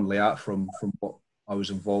look fondly at from what I was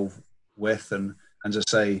involved with, and as I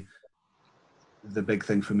say, the big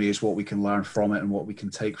thing for me is what we can learn from it and what we can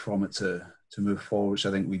take from it to move forward, which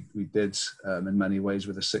I think we did in many ways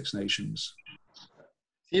with the Six Nations.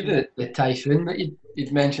 See the typhoon that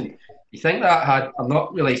you'd mentioned. Do you think that had, I'm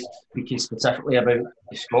not really speaking specifically about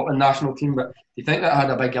the Scotland national team, but do you think that had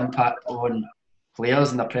a big impact on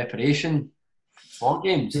players and their preparation for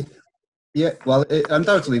games? Yeah, well, it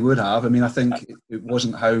undoubtedly would have. I mean, I think it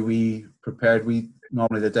wasn't how we prepared. We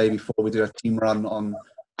normally, the day before, we do a team run on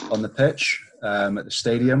the pitch at the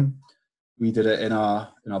stadium. We did it in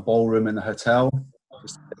our ballroom in the hotel,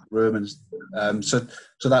 just room, and so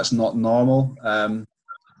that's not normal.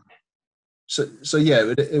 So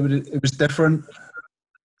yeah, it was different.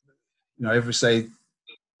 Every say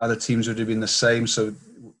other teams would have been the same. So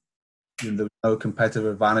there was no competitive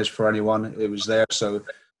advantage for anyone. It was there, so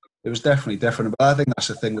it was definitely different. But I think that's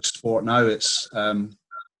the thing with sport now. It's an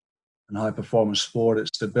high performance sport.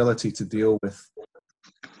 It's the ability to deal with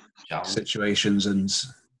situations, and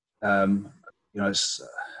it's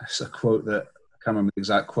a quote that I can't remember the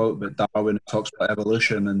exact quote, but Darwin talks about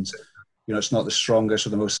evolution, and it's not the strongest or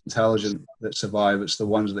the most intelligent that survive; it's the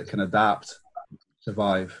ones that can adapt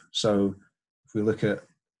survive. So if we look at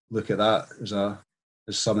that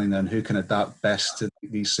as something, then who can adapt best to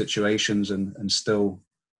these situations and still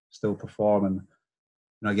perform. And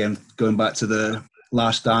again, going back to the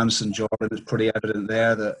Last Dance and Jordan, it's pretty evident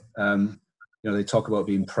there that they talk about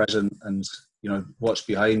being present and what's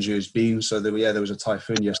behind you is being. So there was a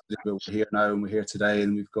typhoon yesterday, but we're here now and we're here today,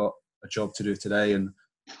 and we've got a job to do today, and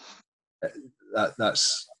that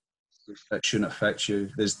shouldn't affect you.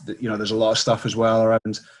 There's a lot of stuff as well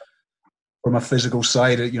around from a physical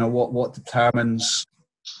side. What determines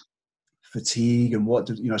fatigue, and what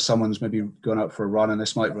someone's maybe going out for a run, and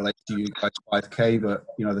this might relate to you guys 5K, but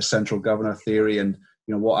the central governor theory, and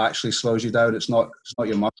what actually slows you down. It's not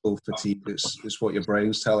your muscle fatigue. It's what your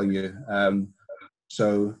brain's telling you.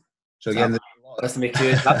 So again, that's to make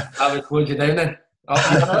sure that would slow you down then.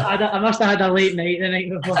 I must have had a late night the night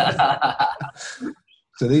before.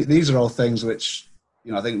 So these are all things which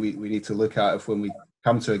I think we need to look at if when we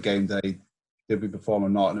come to a game day, did we perform or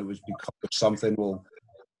not, and it was because of something. Well,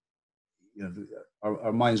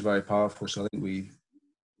 our mind's very powerful, so I think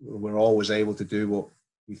we're always able to do what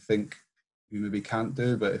we think we maybe can't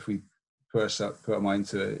do. But if we put our mind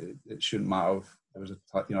to it, it shouldn't matter if there was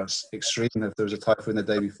it's extreme. If there was a typhoon the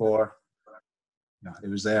day before, it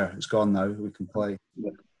was there. It's gone now. We can play.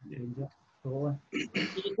 Do you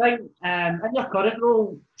think in your current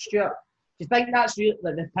role, Stuart, do you think that's really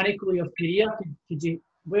like the pinnacle of your career?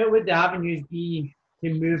 Where would the avenues be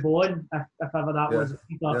to move on if ever that was?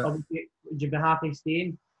 Would you be happy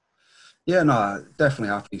staying? Yeah, no, definitely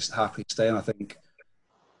happy staying. I think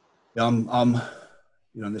I'm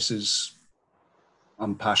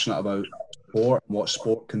passionate about sport and what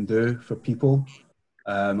sport can do for people.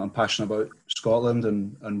 I'm passionate about Scotland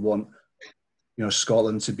and want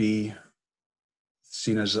Scotland to be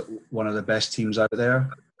seen as one of the best teams out there.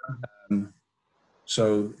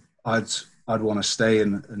 So I'd want to stay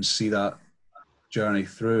and see that journey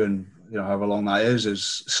through, and however long that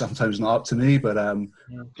is sometimes not up to me, but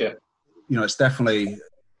it's definitely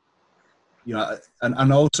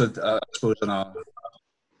and also I suppose in a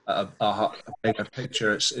bigger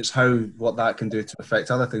picture, it's what that can do to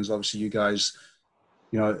affect other things. Obviously you guys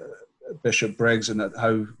Bishopbriggs, and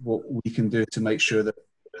what we can do to make sure that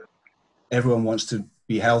everyone wants to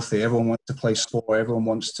be healthy, everyone wants to play sport, everyone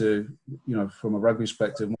wants to from a rugby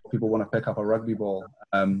perspective, more people want to pick up a rugby ball.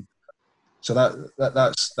 So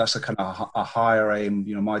that's a kind of a higher aim.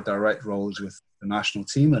 My direct role is with the national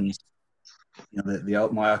team, and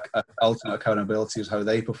my ultimate accountability is how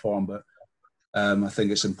they perform. But I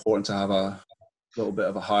think it's important to have a little bit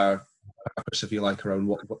of a higher purpose, if you like, around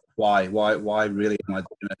why really am I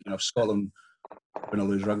doing it? Scotland are going to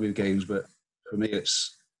lose rugby games, but for me,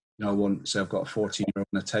 it's I want, say I've got a 14-year-old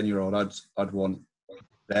and a 10-year-old. I'd want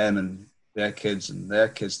them and their kids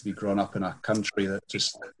to be grown up in a country that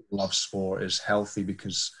just loves sport, is healthy,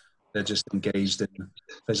 because they're just engaged in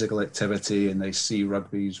physical activity, and they see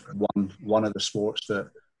rugby's one of the sports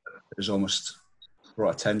that has almost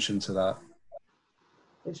brought attention to that.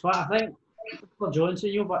 It's what I think. For Johnson,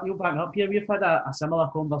 you'll back up here. We've had a similar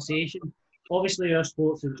conversation. Obviously, our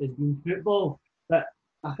sports has been football, but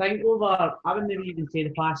I think I would maybe even say the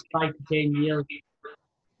past 5 to 10 years,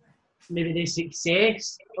 maybe the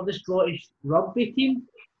success of the Scottish rugby team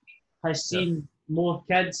has seen more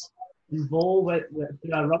kids involved with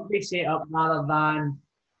a rugby setup rather than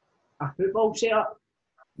a football setup.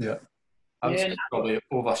 Yeah. I would say probably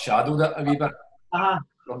overshadowed it a wee bit.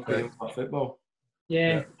 Not playing for football.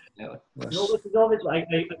 Yeah. Yeah. Which is obviously like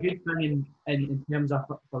a good thing in terms of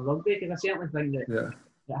for rugby, because I certainly think that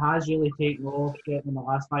it has really taken off in the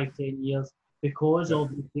last 5-10 years because of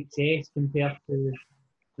the success compared to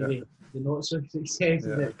the not so success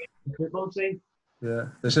of the football side. Yeah,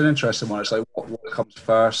 it's an interesting one. It's like what comes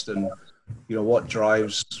first, and what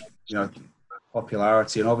drives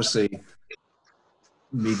popularity, and obviously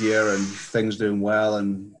media and things doing well,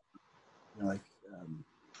 and like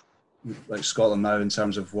Scotland now in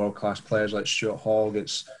terms of world-class players like Stuart Hogg,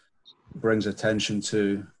 it brings attention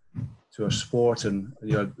to a sport. And at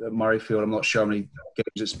Murrayfield, I'm not sure how many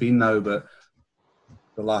games it's been now, but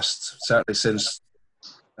the last, certainly since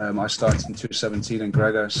I started in 2017 and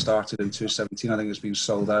Gregor started in 2017, I think it's been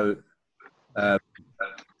sold out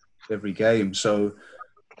every game. So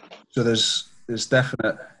there's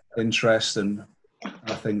definite interest, and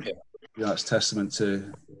I think it's testament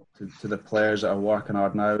to the players that are working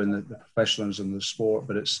hard now and the professionalism of the sport.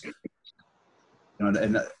 But it's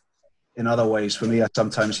in other ways, for me, I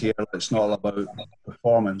sometimes hear it's not all about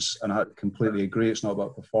performance, and I completely agree it's not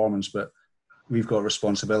about performance, but we've got a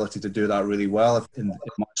responsibility to do that really well in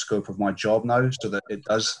my scope of my job now, so that it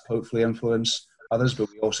does hopefully influence others.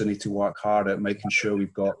 But we also need to work hard at making sure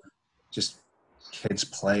we've got just kids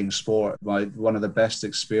playing sport. One of the best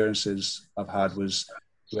experiences I've had was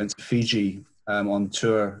we went to Fiji on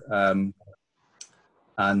tour,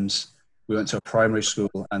 and we went to a primary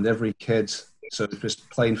school, and every kid, so it was just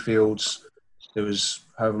plain fields, there was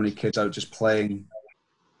however many kids out just playing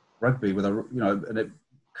rugby with and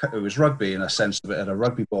it was rugby in a sense of it had a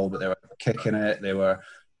rugby ball, but they were kicking it,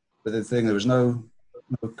 but there was no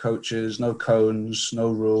coaches, no cones,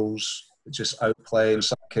 no rules, just out playing.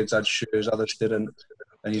 Some kids had shoes, others didn't,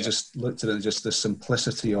 and you just looked at it, just the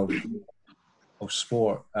simplicity of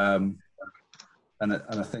sport. And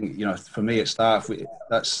I think for me it's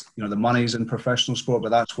that's the money's in professional sport,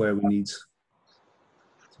 but that's where we need to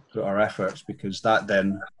put our efforts, because that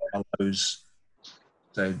then allows,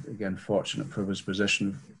 say again, fortunate privileged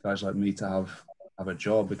position, guys like me to have a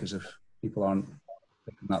job, because if people aren't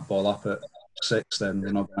picking that ball up at 6, then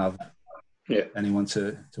they're not going to have anyone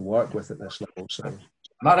to work with at this level. So am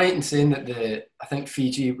I right in saying that I think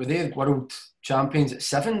Fiji, were they world champions at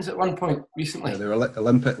sevens at one point recently? Yeah, they were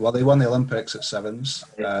Olympic. Well, they won the Olympics at sevens,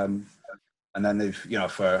 and then they've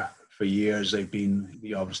for years they've been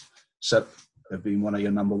they've been one of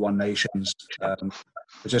your number one nations. They're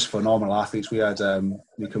just phenomenal athletes. We had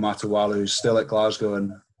Nico Matawalu, who's still at Glasgow,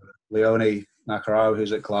 and Leone Nakarau,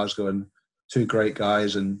 who's at Glasgow, and two great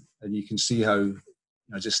guys. And you can see how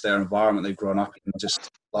just their environment they've grown up in,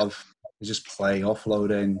 just love. They just play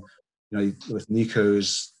offloading. With Nico, who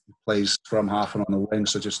plays scrum half and on the wing,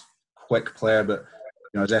 so just quick player. But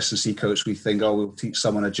as S&C coach, we think, we'll teach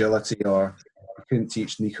someone agility, or we couldn't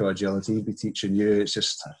teach Nico agility. He'd be teaching you. It's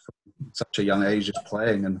just from such a young age, just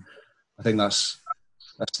playing. And I think that's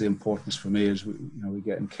the importance for me, is we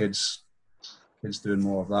getting kids doing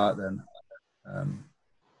more of that. Then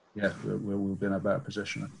we'll be in a better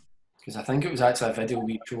position. Because I think it was actually a video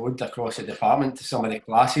we showed across the department to some of the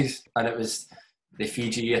classes, and it was the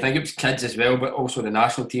Fiji, I think it was kids as well, but also the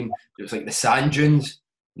national team. It was like the sand dunes,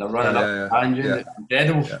 they're running up the sand dunes. It's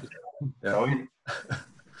incredible. Brilliant.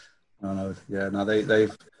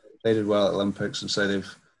 They did well at Olympics, and so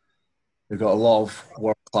they've got a lot of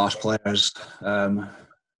world class players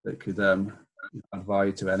that could add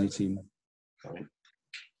value to any team.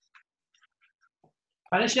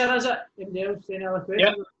 Finisher, is it? Anybody else any other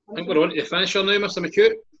questions? Yeah, I think we're on to the finisher now, Mr.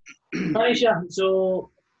 McHugh. Finisher.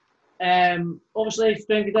 So, obviously, strength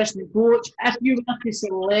and conditioning coach. If you were to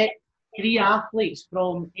select 3 athletes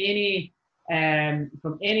from any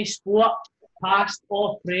sport, past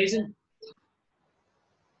or present,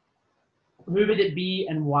 who would it be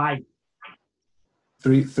and why?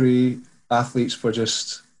 Three athletes for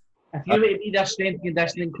just. If you were to be their strength and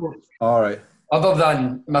conditioning coach. All right. Other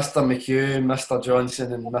than Mr. McHugh, Mr.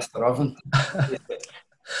 Johnson, and Mr. Oven.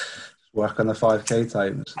 Work on the 5K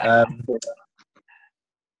times.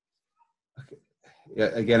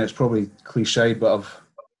 Again, it's probably cliched, but I've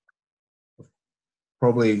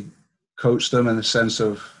probably coached them in the sense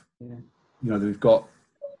of, we've got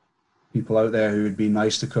people out there who would be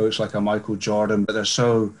nice to coach, like a Michael Jordan, but they're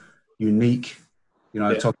so unique.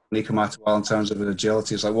 I talk to Nico Matawalu in terms of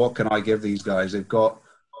agility. It's like, what can I give these guys? They've got,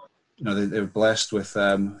 they're blessed with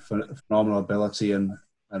phenomenal ability and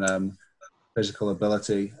physical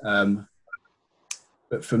ability.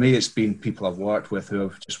 But for me, it's been people I've worked with who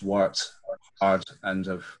have just worked hard and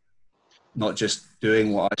have not just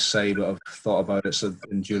doing what I say, but I've thought about it. So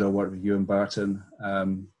in judo, I worked with Ewan Burton,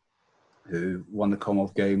 who won the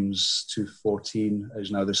Commonwealth Games 2014, is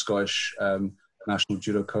now the Scottish national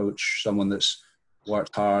judo coach, someone that's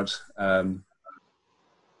worked hard. And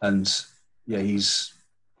yeah, he's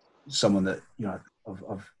someone that, you know,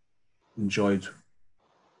 I've enjoyed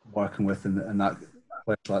working with in that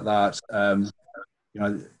place like that. You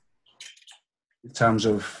know, in terms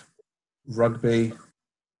of rugby,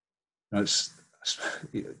 you know,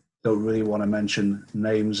 don't really want to mention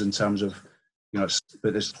names in terms of, you know,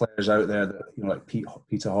 but there's players out there that, you know, like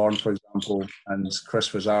Peter Horn, for example, and Chris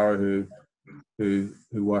Fazara, who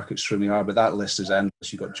work extremely hard. But that list is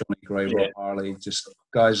endless. You've got Johnny Gray, Rob Harley, just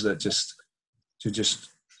guys that just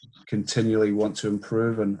continually want to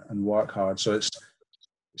improve and work hard. So it's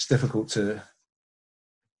difficult to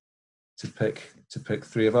pick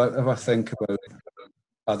three. If I think about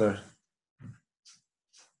other,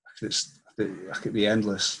 it could be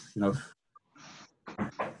endless. You know,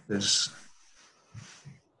 there's,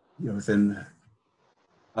 you know, within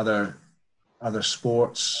other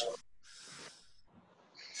sports.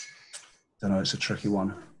 I don't know. It's a tricky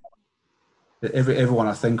one. Everyone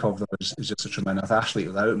I think of though is just a tremendous athlete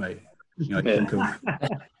without me. You know, I think of,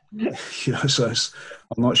 you know, so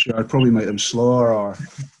I'm not sure. I'd probably make them slower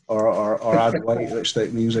or add weight, which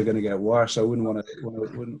means they're going to get worse. I wouldn't want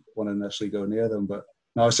to necessarily go near them. But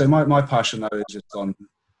no, I would say my passion now is just on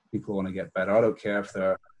people who want to get better. I don't care if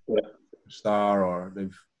they're a star or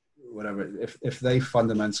they've whatever. If they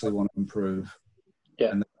fundamentally want to improve,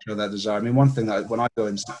 and they show that desire. I mean, one thing that when I go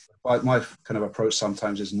into my kind of approach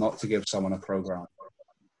sometimes is not to give someone a program.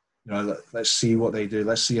 You know, let's see what they do.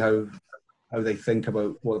 Let's see how they think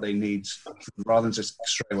about what they need, rather than just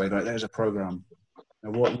straight away, right, there's a program.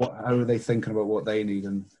 You know, how are they thinking about what they need?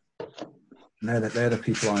 And they're the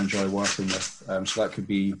people I enjoy working with. So that could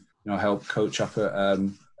be, you know, help coach up at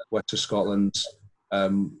West of Scotland.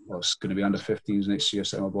 Well, it's going to be under 15s next year,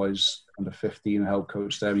 so my boys under 15 help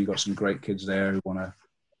coach them. You've got some great kids there who want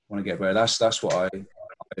to get better. That's what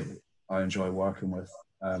I enjoy working with.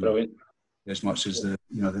 Brilliant. As much as the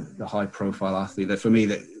high profile athlete. That for me,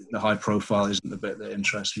 the high profile isn't the bit that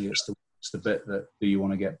interests me. It's the bit that do you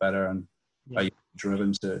want to get better and are you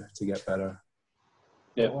driven to get better.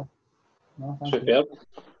 Yeah. No, superb.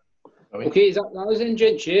 Okay, is that was it,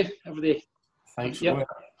 gents? Yeah, everybody. Thanks. Yep.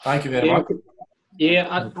 Thank you very much.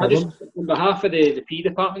 Yeah, I just, on behalf of the PE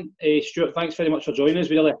department, Stuart, thanks very much for joining us.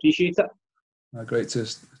 We really appreciate it. Great to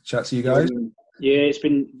chat to you guys. Yeah, it's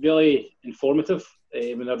been really informative.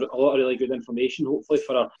 And a lot of really good information, hopefully,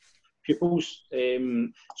 for our pupils.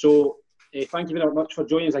 So thank you very much for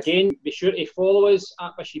joining us again. Be sure to follow us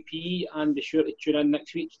at Bishy PE and be sure to tune in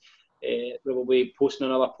next week. We will be posting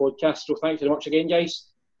another podcast. So thanks very much again,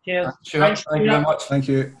 guys. Cheers. Sure. Thank you very much. Thank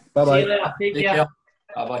you. Bye-bye. See you later. Take care.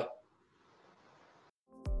 Bye-bye.